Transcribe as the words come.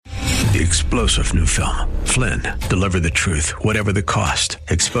The explosive new film, Flynn, deliver the truth, whatever the cost,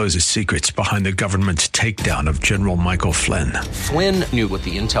 exposes secrets behind the government's takedown of General Michael Flynn. Flynn knew what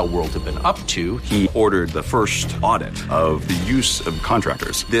the intel world had been up to. He ordered the first audit of the use of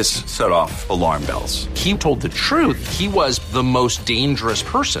contractors. This set off alarm bells. He told the truth. He was the most dangerous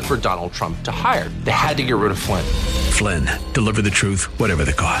person for Donald Trump to hire. They had to get rid of Flynn. Flynn, deliver the truth, whatever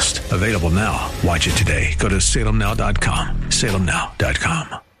the cost. Available now. Watch it today. Go to salemnow.com.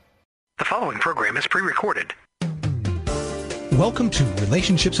 salemnow.com. The following program is pre-recorded. Welcome to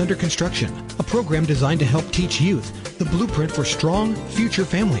Relationships Under Construction, a program designed to help teach youth the blueprint for strong future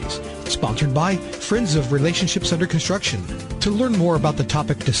families. Sponsored by Friends of Relationships Under Construction. To learn more about the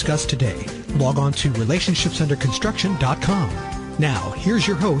topic discussed today, log on to relationshipsunderconstruction.com. Now, here's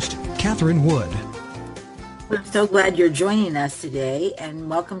your host, Catherine Wood. I'm so glad you're joining us today, and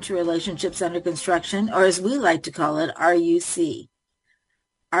welcome to Relationships Under Construction, or as we like to call it, RUC.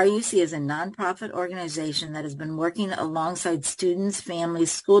 RUC is a nonprofit organization that has been working alongside students,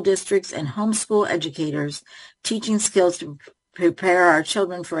 families, school districts, and homeschool educators, teaching skills to prepare our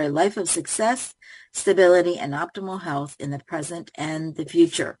children for a life of success, stability, and optimal health in the present and the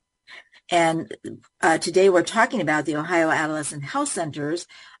future. And today we're talking about the Ohio Adolescent Health Centers.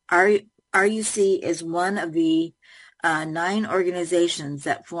 RUC is one of the 9 organizations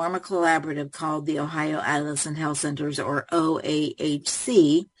that form a collaborative called the Ohio Adolescent Health Centers, or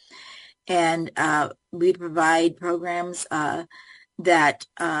OAHC, and we provide programs that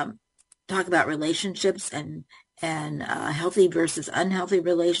talk about relationships and healthy versus unhealthy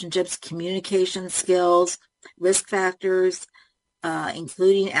relationships, communication skills, risk factors,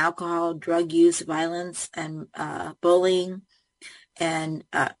 including alcohol, drug use, violence, and bullying, and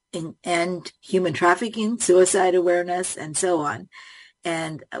human trafficking, suicide awareness, and so on.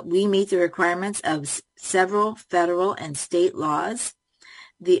 And we meet the requirements of several federal and state laws.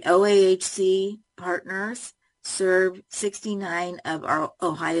 The OAHC partners serve 69 of our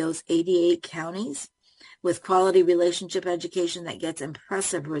Ohio's 88 counties with quality relationship education that gets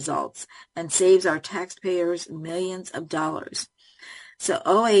impressive results and saves our taxpayers millions of dollars. So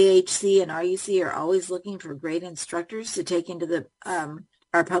OAHC and RUC are always looking for great instructors to take into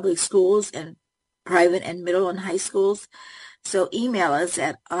our public schools and private and middle and high schools. So email us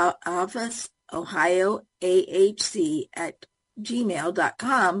at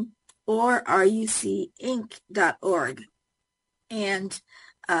officeohioahc@gmail.com or rucinc.org. And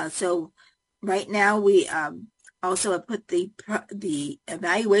so right now we also have put the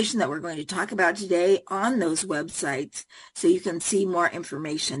evaluation that we're going to talk about today on those websites so you can see more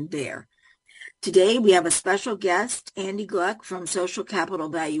information there. Today we have a special guest, Andy Gluck from Social Capital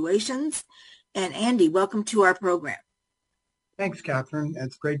Valuations. And Andy, welcome to our program. Thanks, Catherine.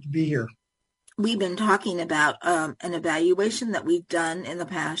 It's great to be here. We've been talking about an evaluation that we've done in the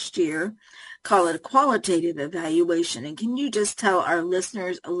past year. Call it a qualitative evaluation. And can you just tell our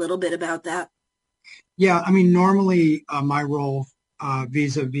listeners a little bit about that? Yeah, I mean, normally my role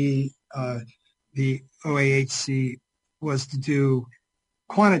vis-a-vis the OAHC was to do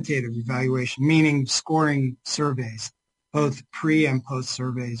quantitative evaluation, meaning scoring surveys, both pre and post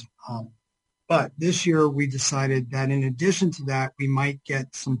surveys. But this year we decided that in addition to that, we might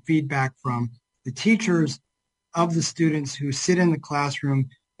get some feedback from the teachers of the students who sit in the classroom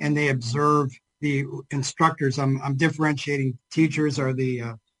and they observe the instructors. I'm differentiating. Teachers are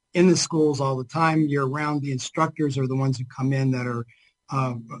the in the schools all the time, year round. The instructors are the ones who come in that are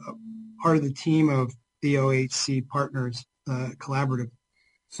part of the team of the OHC partners collaborative.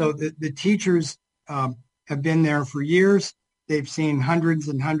 So the teachers have been there for years. They've seen hundreds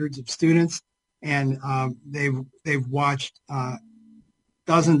and hundreds of students, and they've watched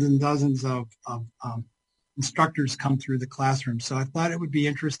dozens and dozens of instructors come through the classroom. So I thought it would be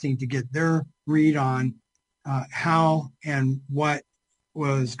interesting to get their read on how and what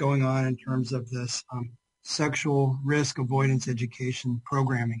was going on in terms of this sexual risk avoidance education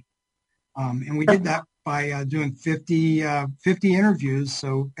programming. And we did that by doing 50 interviews,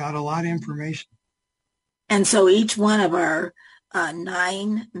 so got a lot of information. And so each one of our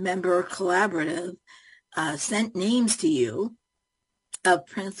 9-member collaborative sent names to you of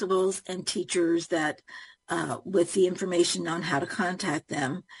principals and teachers that with the information on how to contact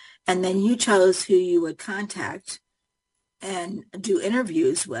them. And then you chose who you would contact and do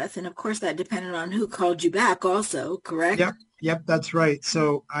interviews with. And of course, that depended on who called you back also, correct? Yep, that's right.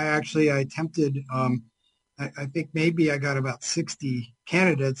 So I attempted, I think maybe I got about 60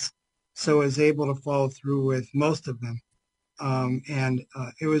 candidates, so I was able to follow through with most of them. And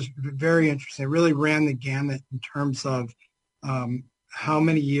it was very interesting. It really ran the gamut in terms of how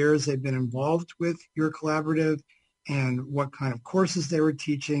many years they've been involved with your collaborative and what kind of courses they were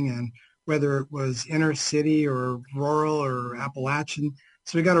teaching and whether it was inner city or rural or Appalachian.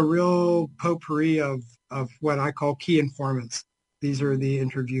 So we got a real potpourri of what I call key informants. These are the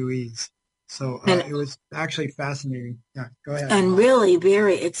interviewees. So it was actually fascinating. Yeah, go ahead. And really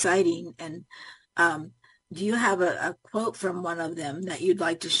very exciting. And do you have a quote from one of them that you'd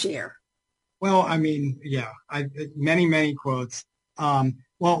like to share? Well, I mean, yeah, many quotes.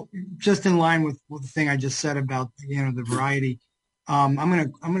 Well, just in line with the thing I just said about, the variety, I'm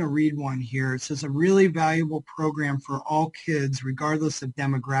gonna read one here. It says, a really valuable program for all kids, regardless of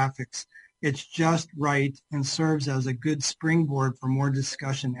demographics. It's just right and serves as a good springboard for more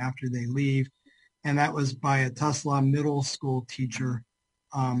discussion after they leave. And that was by a Tuslaw middle school teacher.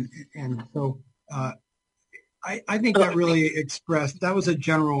 And so I think that really expressed, that was a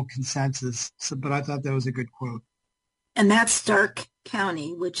general consensus, but I thought that was a good quote. And that's Stark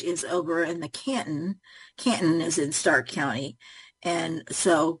County, which is over in the Canton. Canton is in Stark County. And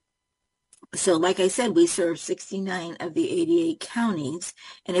so like I said, we serve 69 of the 88 counties.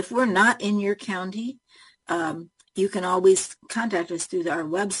 And if we're not in your county, you can always contact us through our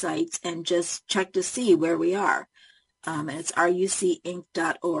websites and just check to see where we are. And it's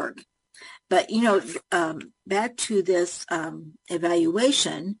rucinc.org. But, back to this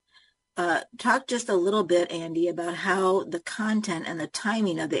evaluation, talk just a little bit, Andy, about how the content and the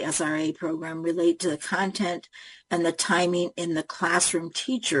timing of the SRA program relate to the content and the timing in the classroom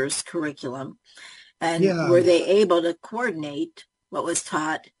teacher's curriculum. And were they able to coordinate what was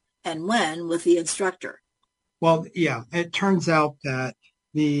taught and when with the instructor? Well, yeah, it turns out that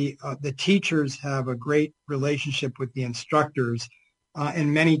the teachers have a great relationship with the instructors.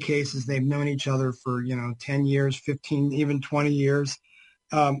 In many cases, they've known each other for, 10 years, 15, even 20 years.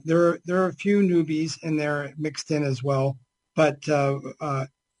 There are a few newbies in there mixed in as well, but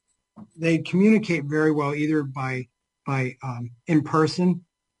they communicate very well either by in person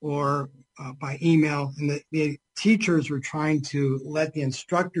or by email. And the teachers were trying to let the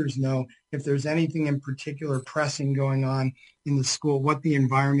instructors know if there's anything in particular pressing going on in the school, what the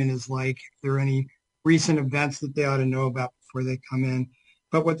environment is like, if there are any recent events that they ought to know about before they come in.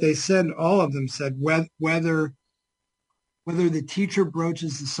 But what they said, all of them said, whether the teacher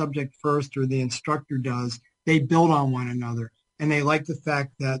broaches the subject first or the instructor does, they build on one another. And they like the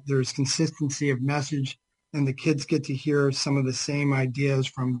fact that there's consistency of message and the kids get to hear some of the same ideas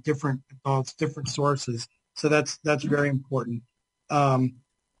from different adults, different sources. So that's very important.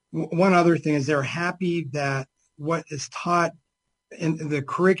 One other thing is they're happy that what is taught in the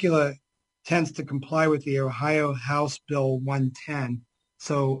curricula tends to comply with the Ohio House Bill 110.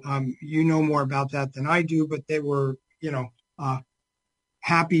 So you know more about that than I do, but they were,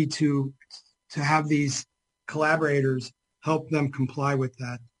 happy to have these collaborators help them comply with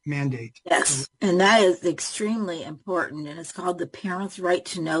that mandate. Yes, and that is extremely important, and it's called the Parents' Right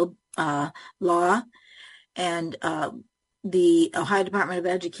to Know law. And the Ohio Department of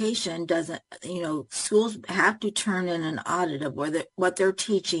Education doesn't, schools have to turn in an audit of what they're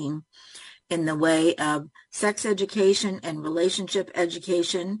teaching in the way of sex education and relationship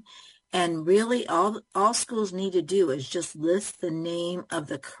education. And really all schools need to do is just list the name of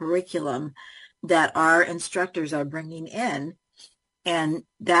the curriculum that our instructors are bringing in. And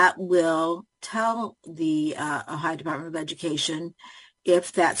that will tell the Ohio Department of Education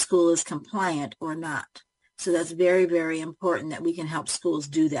if that school is compliant or not. So that's very, very important that we can help schools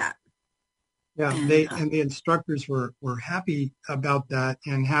do that. Yeah, and the instructors were happy about that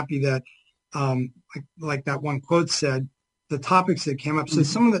and happy that, like that one quote said, the topics that came up. So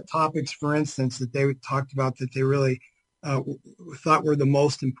some of the topics, for instance, that they talked about that they really thought were the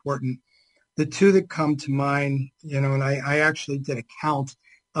most important, the two that come to mind, and I actually did a count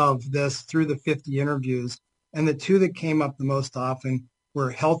of this through the 50 interviews, and the two that came up the most often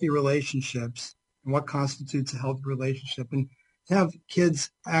were healthy relationships and what constitutes a healthy relationship, and to have kids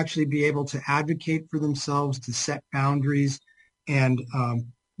actually be able to advocate for themselves, to set boundaries, and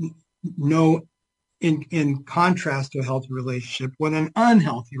know, in contrast to a healthy relationship, what an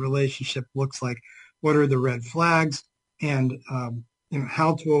unhealthy relationship looks like. What are the red flags, and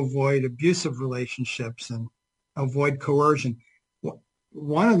how to avoid abusive relationships and avoid coercion.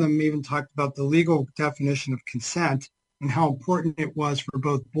 One of them even talked about the legal definition of consent and how important it was for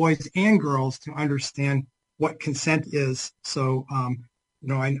both boys and girls to understand what consent is. So,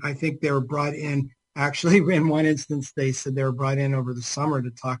 I think they were brought in, actually, in one instance, they said they were brought in over the summer to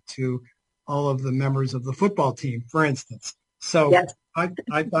talk to all of the members of the football team, for instance. So yes. I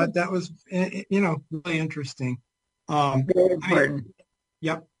thought that was, really interesting. Very important.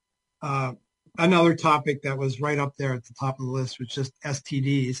 Yep. Another topic that was right up there at the top of the list was just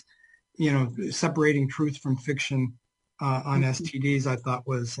STDs, separating truth from fiction on STDs, I thought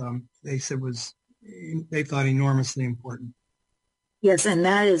was, they thought enormously important. Yes, and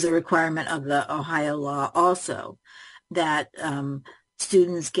that is a requirement of the Ohio law also, that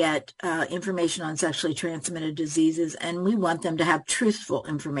students get information on sexually transmitted diseases, and we want them to have truthful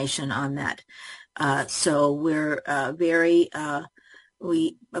information on that. So we're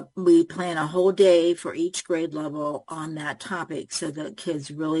we plan a whole day for each grade level on that topic so that kids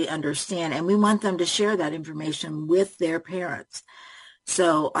really understand, and we want them to share that information with their parents.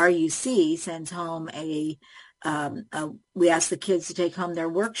 So RUC sends home we ask the kids to take home their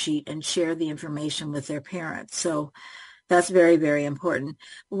worksheet and share the information with their parents. So that's very, very important.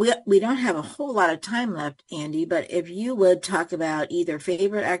 We don't have a whole lot of time left, Andy, but if you would talk about either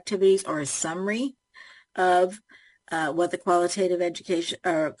favorite activities or a summary of what the qualitative education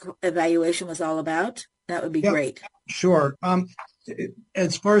or evaluation was all about, that would be great. Sure.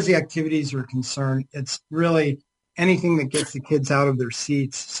 As far as the activities are concerned, it's really anything that gets the kids out of their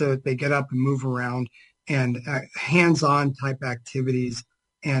seats so that they get up and move around, and hands-on type activities.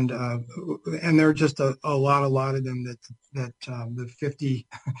 And there are just a lot of them that the 50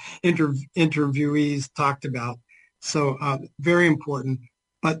 interviewees talked about. So very important.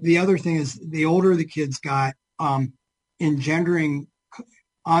 But the other thing is, the older the kids got, engendering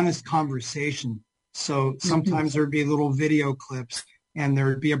honest conversation. So sometimes there'd be little video clips, and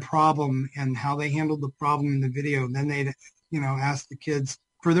there'd be a problem, and how they handled the problem in the video. And then they'd, ask the kids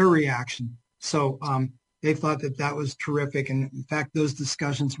for their reaction. So they thought that was terrific. And in fact, those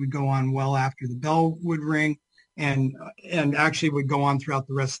discussions would go on well after the bell would ring, and actually would go on throughout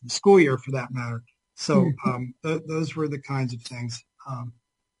the rest of the school year, for that matter. So those were the kinds of things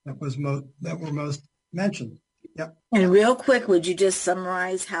that were most mentioned. Yep. And real quick, would you just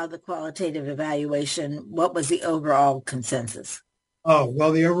summarize how the qualitative evaluation, what was the overall consensus? Oh,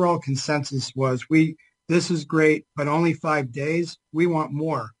 well, the overall consensus was, this is great, but only 5 days. We want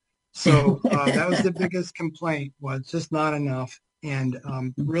more. So that was the biggest complaint, was just not enough, and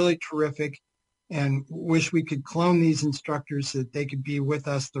really terrific, and wish we could clone these instructors so that they could be with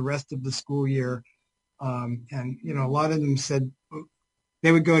us the rest of the school year. And, a lot of them said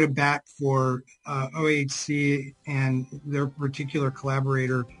they would go to bat for OHC and their particular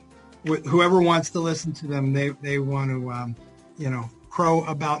collaborator. Whoever wants to listen to them, they want to, crow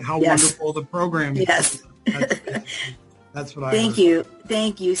about how wonderful the program is. Yes. That's what I Thank you.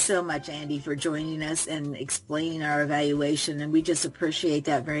 Thank you so much, Andy, for joining us and explaining our evaluation. And we just appreciate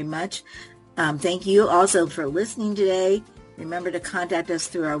that very much. Thank you also for listening today. Remember to contact us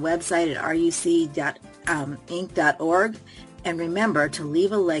through our website at ruc.inc.org. And remember to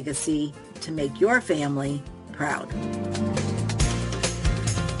leave a legacy to make your family proud.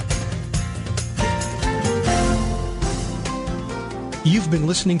 You've been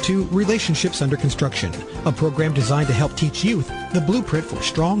listening to Relationships Under Construction, a program designed to help teach youth the blueprint for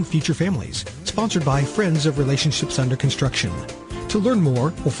strong future families, sponsored by Friends of Relationships Under Construction. To learn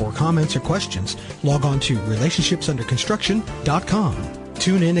more or for comments or questions, log on to relationshipsunderconstruction.com.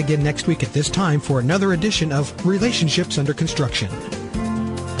 Tune in again next week at this time for another edition of Relationships Under Construction.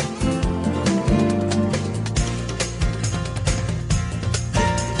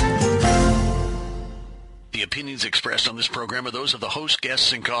 The opinions expressed on this program are those of the host,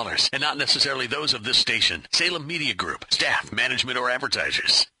 guests, and callers, and not necessarily those of this station, Salem Media Group, staff, management, or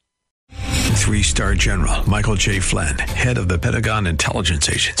advertisers. 3-star General Michael J. Flynn, head of the Pentagon Intelligence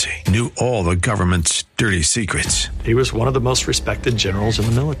Agency, knew all the government's dirty secrets. He was one of the most respected generals in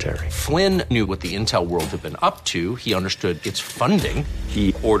the military. Flynn knew what the intel world had been up to. He understood its funding.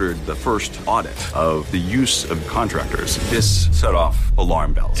 He ordered the first audit of the use of contractors. This set off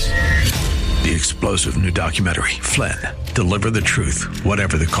alarm bells. The explosive new documentary, Flynn, Deliver the Truth,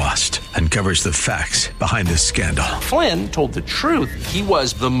 Whatever the Cost, uncovers the facts behind this scandal. Flynn told the truth. He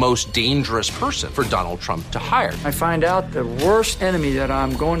was the most dangerous person for Donald Trump to hire. I find out the worst enemy that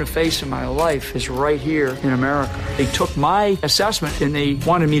I'm going to face in my life is right here in America. They took my assessment and they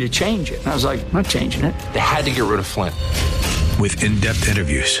wanted me to change it. And I was like, I'm not changing it. They had to get rid of Flynn. With in-depth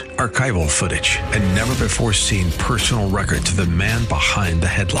interviews, archival footage, and never-before-seen personal records of the man behind the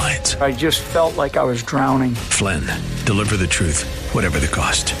headlines. I just felt like I was drowning. Flynn, Deliver the Truth, Whatever the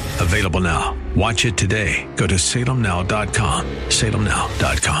Cost. Available now. Watch it today. Go to salemnow.com.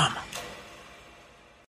 salemnow.com.